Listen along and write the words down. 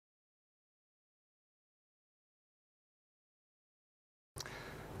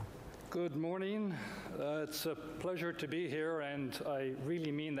Good morning. It's a pleasure to be here, and I really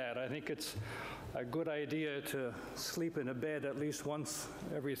mean that. I think it's a good idea to sleep in a bed at least once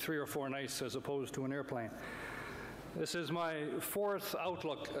every 3 or 4 nights as opposed to an airplane. This is my 4th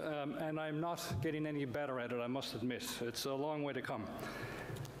Outlook, and I'm not getting any better at it, I must admit. It's a long way to come.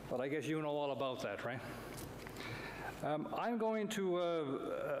 But I guess you know all about that, right? I'm going to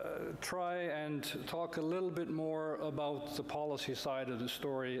try and talk a little bit more about the policy side of the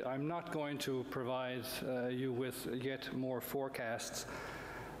story. I'm not going to provide you with yet more forecasts.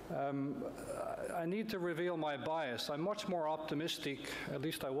 I need to reveal my bias. I'm much more optimistic, at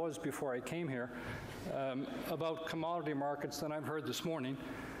least I was before I came here, about commodity markets than I've heard this morning.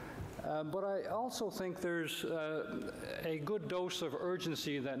 But I also think there's a good dose of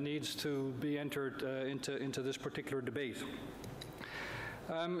urgency that needs to be entered into this particular debate.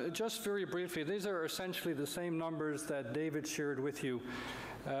 Just very briefly, these are essentially the same numbers that David shared with you,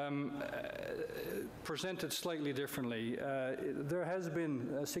 presented slightly differently. There has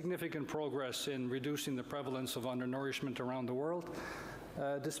been significant progress in reducing the prevalence of undernourishment around the world.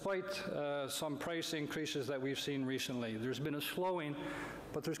 Despite some price increases that we've seen recently. There's been a slowing,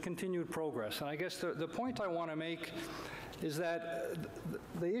 but there's continued progress. And I guess the point I want to make is that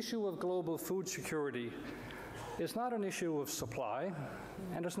the issue of global food security is not an issue of supply,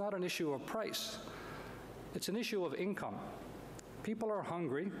 and it's not an issue of price. It's an issue of income. People are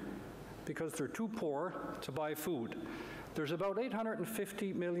hungry because they're too poor to buy food. There's about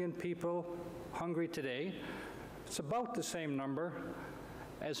 850 million people hungry today. It's about the same number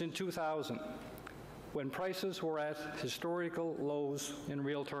as in 2000, when prices were at historical lows in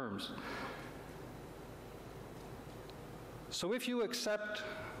real terms. So if you accept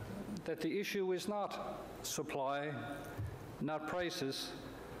that the issue is not supply, not prices,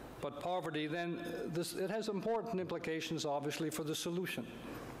 but poverty, then it has important implications, obviously, for the solution.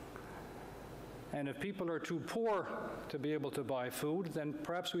 And if people are too poor to be able to buy food, then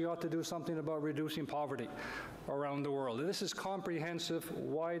perhaps we ought to do something about reducing poverty around the world. This is comprehensive,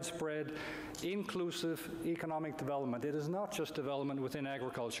 widespread, inclusive economic development. It is not just development within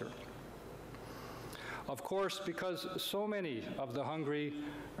agriculture. Of course, because so many of the hungry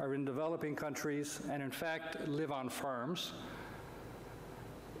are in developing countries and in fact live on farms,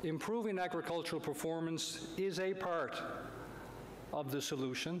 improving agricultural performance is a part of the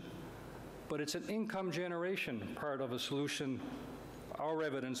solution. But it's an income generation part of a solution, our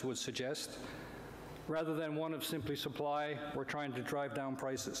evidence would suggest, rather than one of simply supply or trying to drive down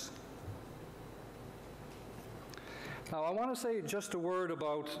prices. Now, I want to say just a word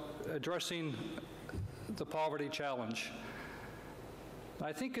about addressing the poverty challenge.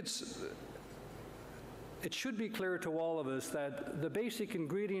 I think it should be clear to all of us that the basic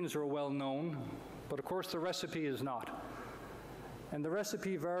ingredients are well known, but of course the recipe is not. And the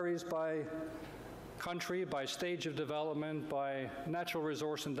recipe varies by country, by stage of development, by natural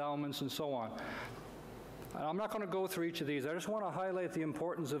resource endowments, and so on. And I'm not going to go through each of these. I just want to highlight the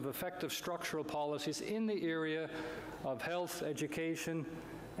importance of effective structural policies in the area of health, education,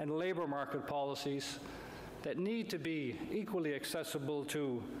 and labor market policies that need to be equally accessible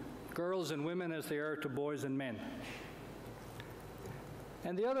to girls and women as they are to boys and men.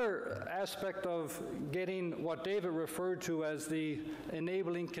 And the other aspect of getting what David referred to as the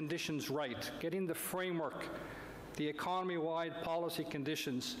enabling conditions right, getting the framework, the economy-wide policy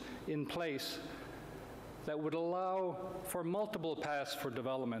conditions in place that would allow for multiple paths for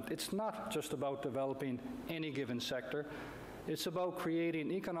development. It's not just about developing any given sector. It's about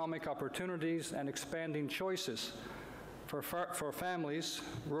creating economic opportunities and expanding choices for families,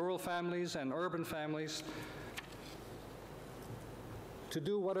 rural families and urban families, to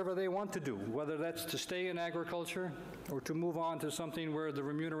do whatever they want to do, whether that's to stay in agriculture or to move on to something where the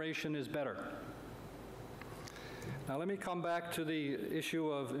remuneration is better. Now let me come back to the issue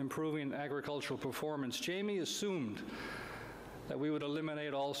of improving agricultural performance. Jamie assumed that we would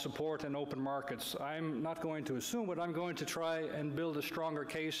eliminate all support in open markets. I'm not going to assume, but I'm going to try and build a stronger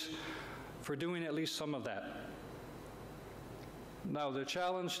case for doing at least some of that. Now, the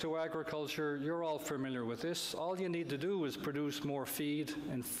challenge to agriculture, you're all familiar with this. All you need to do is produce more feed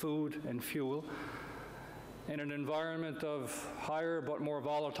and food and fuel in an environment of higher but more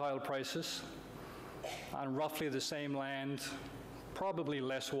volatile prices on roughly the same land, probably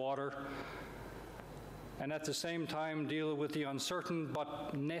less water, and at the same time deal with the uncertain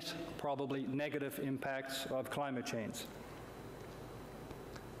but net, probably negative impacts of climate change.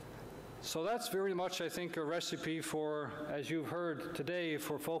 So that's very much, I think, a recipe for, as you've heard today,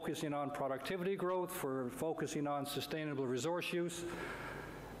 for focusing on productivity growth, for focusing on sustainable resource use,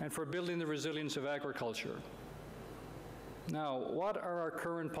 and for building the resilience of agriculture. Now, what are our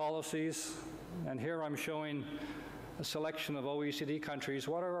current policies? And here I'm showing a selection of OECD countries.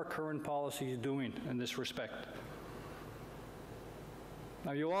 What are our current policies doing in this respect?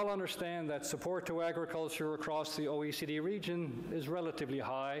 Now, you all understand that support to agriculture across the OECD region is relatively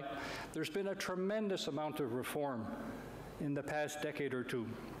high. There's been a tremendous amount of reform in the past decade or two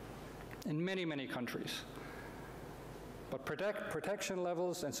in many, many countries. But protection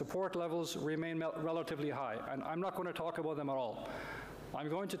levels and support levels remain relatively high, and I'm not going to talk about them at all. I'm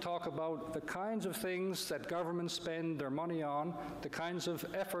going to talk about the kinds of things that governments spend their money on, the kinds of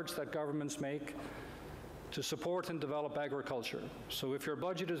efforts that governments make to support and develop agriculture. So if your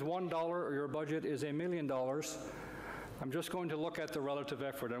budget is $1 or your budget is $1 million, I'm just going to look at the relative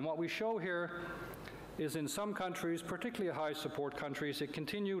effort. And what we show here is in some countries, particularly high support countries, it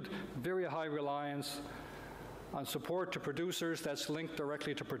continued very high reliance on support to producers that's linked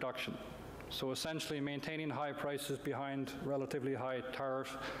directly to production. So essentially maintaining high prices behind relatively high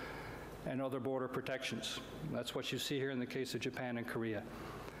tariffs and other border protections. That's what you see here in the case of Japan and Korea.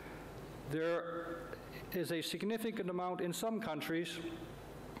 There is a significant amount in some countries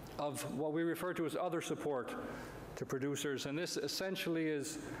of what we refer to as other support to producers, and this essentially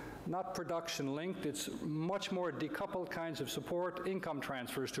is not production linked, it's much more decoupled kinds of support, income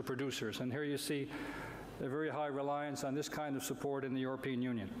transfers to producers. And here you see a very high reliance on this kind of support in the European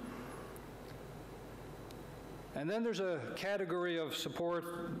Union. And then there's a category of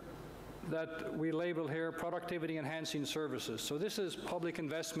support that we label here productivity enhancing services. So this is public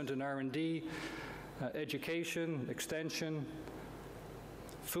investment in R&D, education, extension,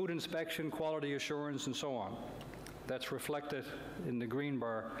 food inspection, quality assurance, and so on. That's reflected in the green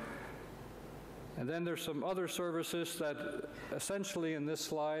bar. And then there's some other services that essentially in this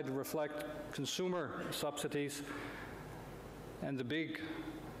slide reflect consumer subsidies. And the big,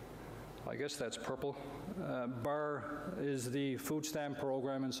 I guess that's purple, bar is the food stamp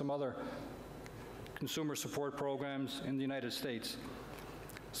program and some other consumer support programs in the United States.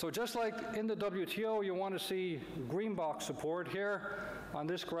 So just like in the WTO, you want to see green box support. Here on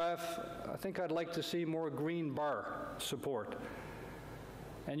this graph, I think I'd like to see more green bar support.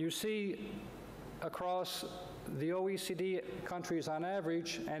 And you see across the OECD countries on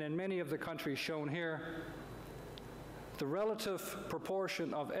average, and in many of the countries shown here, the relative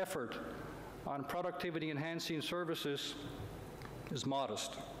proportion of effort on productivity enhancing services is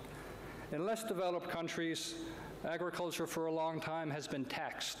modest. In less developed countries, agriculture for a long time has been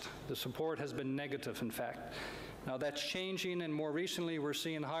taxed. The support has been negative, in fact. Now that's changing, and more recently we're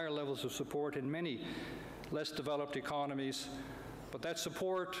seeing higher levels of support in many less developed economies, but that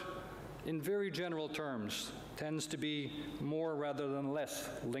support, in very general terms, tends to be more rather than less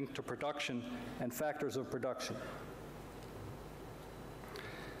linked to production and factors of production.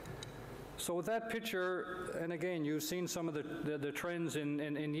 So with that picture, and again, you've seen some of the trends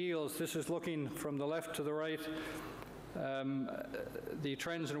in yields. This is looking from the left to the right, the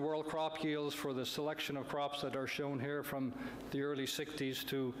trends in world crop yields for the selection of crops that are shown here from the early 60s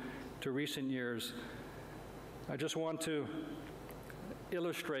to recent years. I just want to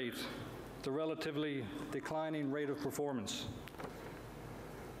illustrate the relatively declining rate of performance.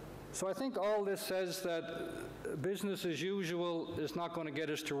 So I think all this says that business as usual is not going to get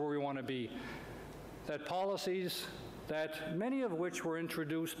us to where we want to be. That policies, that many of which were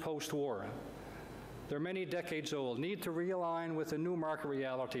introduced post-war, they're many decades old, need to realign with a new market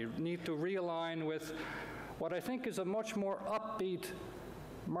reality, need to realign with what I think is a much more upbeat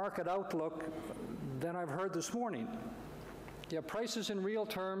market outlook than I've heard this morning. Yeah, prices in real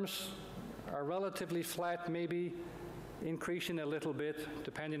terms are relatively flat, maybe increasing a little bit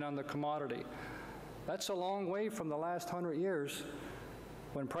depending on the commodity. That's a long way from the last 100 years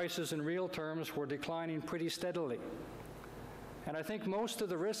when prices in real terms were declining pretty steadily. And I think most of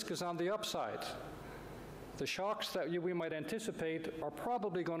the risk is on the upside. The shocks that we might anticipate are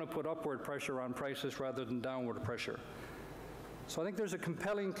probably going to put upward pressure on prices rather than downward pressure. So I think there's a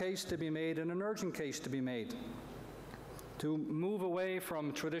compelling case to be made and an urgent case to be made to move away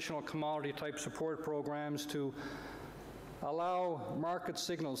from traditional commodity type support programs to allow market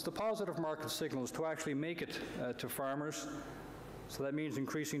signals, the positive market signals, to actually make it to farmers. So that means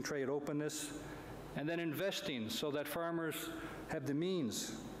increasing trade openness, and then investing so that farmers have the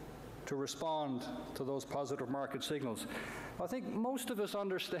means to respond to those positive market signals. I think most of us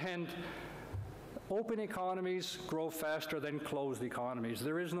understand open economies grow faster than closed economies.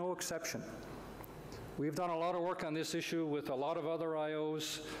 There is no exception. We've done a lot of work on this issue with a lot of other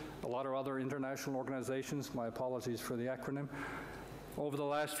IOs, a lot of other international organizations, my apologies for the acronym. Over the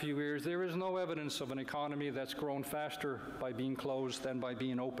last few years, there is no evidence of an economy that's grown faster by being closed than by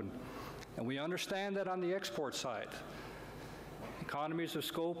being open. And we understand that on the export side. economies of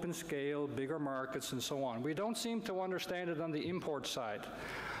scope and scale, bigger markets, and so on. We don't seem to understand it on the import side.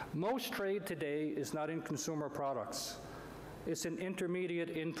 Most trade today is not in consumer products. It's in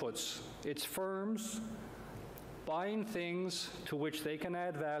intermediate inputs. It's firms buying things to which they can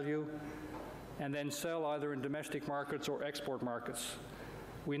add value and then sell either in domestic markets or export markets.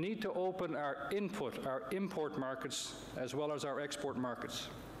 We need to open our import markets, as well as our export markets.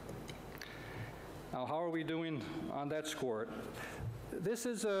 Now, how are we doing on that score? This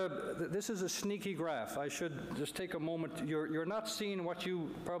is a sneaky graph. I should just take a moment. You're not seeing what you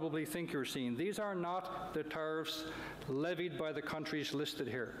probably think you're seeing. These are not the tariffs levied by the countries listed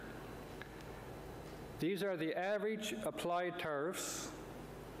here. These are the average applied tariffs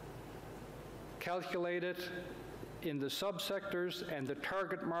calculated in the subsectors and the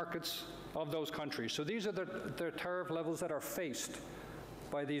target markets of those countries. So these are the tariff levels that are faced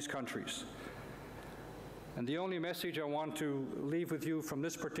by these countries. And the only message I want to leave with you from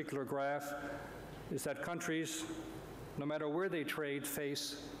this particular graph is that countries, no matter where they trade,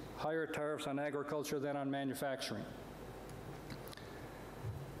 face higher tariffs on agriculture than on manufacturing.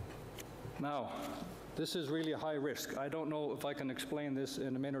 Now, this is really a high risk. I don't know if I can explain this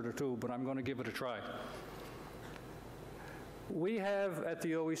in a minute or two, but I'm going to give it a try. We have, at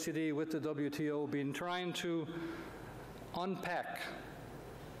the OECD, with the WTO, been trying to unpack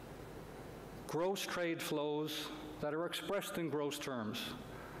gross trade flows that are expressed in gross terms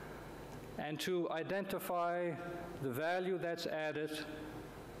and to identify the value that's added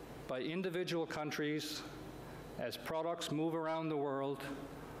by individual countries as products move around the world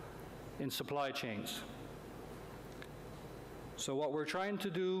in supply chains. So what we're trying to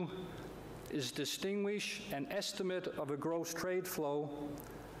do is distinguish an estimate of a gross trade flow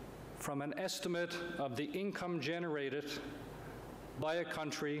from an estimate of the income generated by a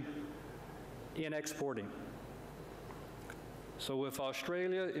country in exporting. So if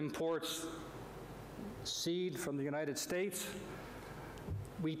Australia imports seed from the United States,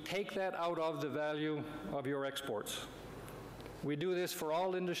 we take that out of the value of your exports. We do this for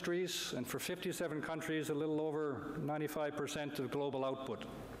all industries, and for 57 countries, a little over 95% of global output.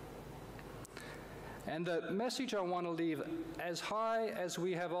 And the message I want to leave, as high as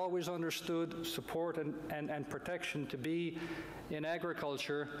we have always understood support and protection to be in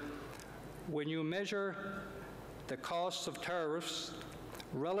agriculture, when you measure the costs of tariffs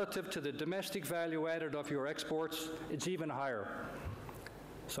relative to the domestic value added of your exports, it's even higher.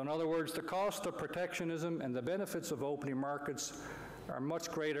 So in other words, the cost of protectionism and the benefits of opening markets are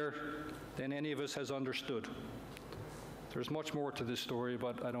much greater than any of us has understood. There's much more to this story,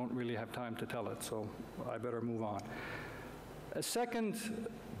 but I don't really have time to tell it, so I better move on. A second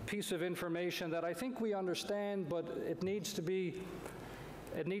piece of information that I think we understand, but it needs to be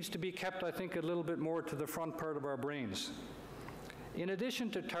kept, I think, a little bit more to the front part of our brains. In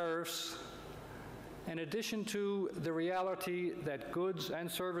addition to tariffs, in addition to the reality that goods and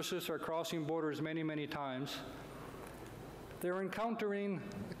services are crossing borders many, many times, they're encountering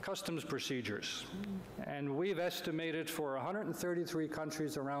customs procedures. And we've estimated for 133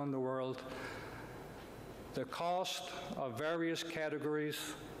 countries around the world the cost of various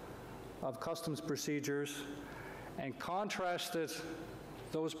categories of customs procedures and contrasted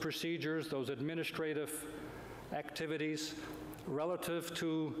those procedures, those administrative activities, relative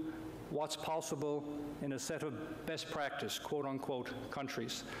to what's possible in a set of best practice, quote unquote,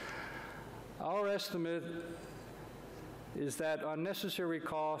 countries. Our estimate is that unnecessary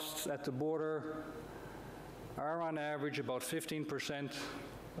costs at the border are on average about 15%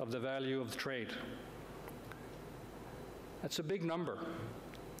 of the value of the trade. That's a big number.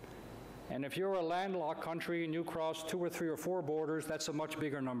 And if you're a landlocked country and you cross 2 or 3 or 4 borders, that's a much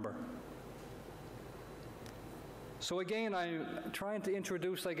bigger number. So again, I'm trying to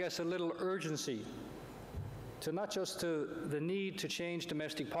introduce, I guess, a little urgency to not just to the need to change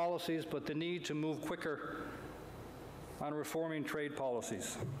domestic policies, but the need to move quicker on reforming trade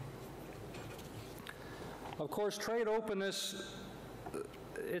policies. Of course, trade openness,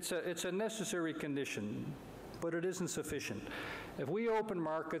 it's a necessary condition, but it isn't sufficient. If we open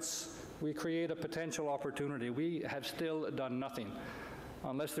markets, we create a potential opportunity. We have still done nothing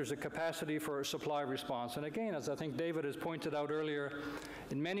unless there's a capacity for a supply response. And again, as I think David has pointed out earlier,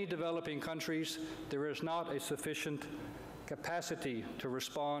 in many developing countries, there is not a sufficient capacity to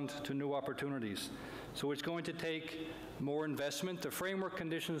respond to new opportunities. So it's going to take more investment. The framework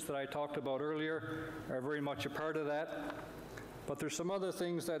conditions that I talked about earlier are very much a part of that. But there's some other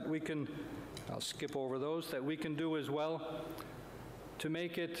things that we can, I'll skip over those, that we can do as well to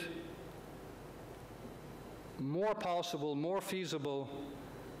make it more possible, more feasible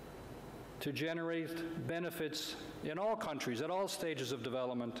to generate benefits in all countries, at all stages of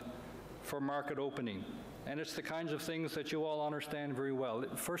development, for market opening. And it's the kinds of things that you all understand very well.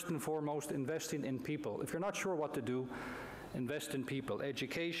 First and foremost, investing in people. If you're not sure what to do, invest in people,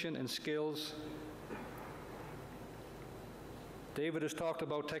 education and skills. David has talked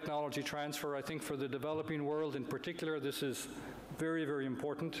about technology transfer. I think for the developing world in particular, this is very, very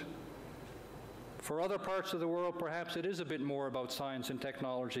important. For other parts of the world, perhaps it is a bit more about science and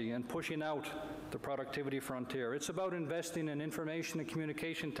technology and pushing out the productivity frontier. It's about investing in information and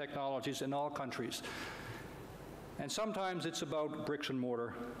communication technologies in all countries. And sometimes it's about bricks and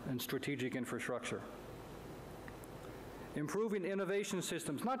mortar and strategic infrastructure. Improving innovation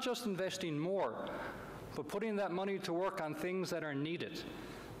systems, not just investing more, but putting that money to work on things that are needed,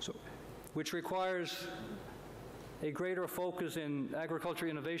 which requires a greater focus in agriculture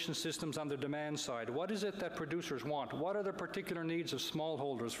innovation systems on the demand side. What is it that producers want? What are the particular needs of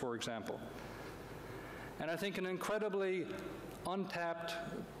smallholders, for example? And I think an incredibly untapped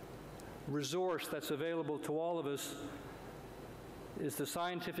resource that's available to all of us is the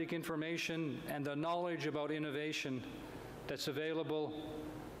scientific information and the knowledge about innovation that's available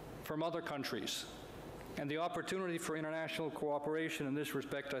from other countries. And the opportunity for international cooperation in this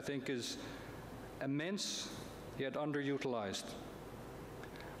respect, I think, is immense, yet underutilized.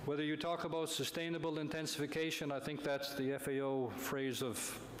 Whether you talk about sustainable intensification, I think that's the FAO phrase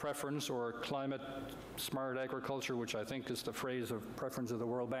of preference, or climate smart agriculture, which I think is the phrase of preference of the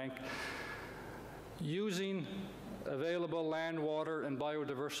World Bank. Using available land, water, and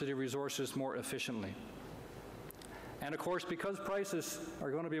biodiversity resources more efficiently. And of course, because prices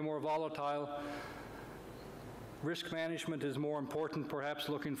are going to be more volatile, risk management is more important, perhaps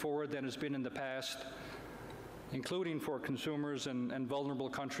looking forward, than it's been in the past, including for consumers and vulnerable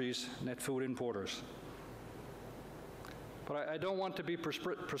countries, net food importers. But I don't want to be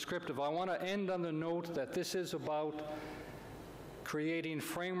prescriptive. I want to end on the note that this is about creating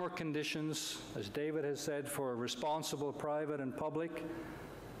framework conditions, as David has said, for responsible private and public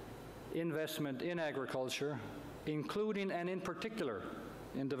investment in agriculture, including and in particular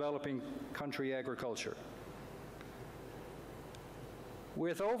in developing country agriculture.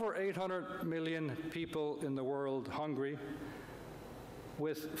 With over 800 million people in the world hungry,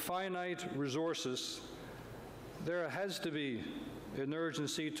 with finite resources, there has to be an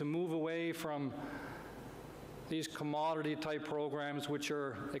urgency to move away from these commodity-type programs, which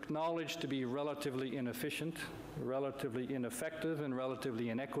are acknowledged to be relatively inefficient, relatively ineffective, and relatively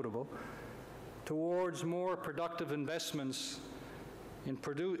inequitable, towards more productive investments in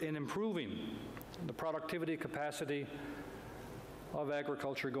improving the productivity capacity of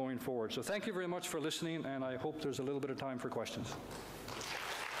agriculture going forward. So thank you very much for listening, and I hope there's a little bit of time for questions.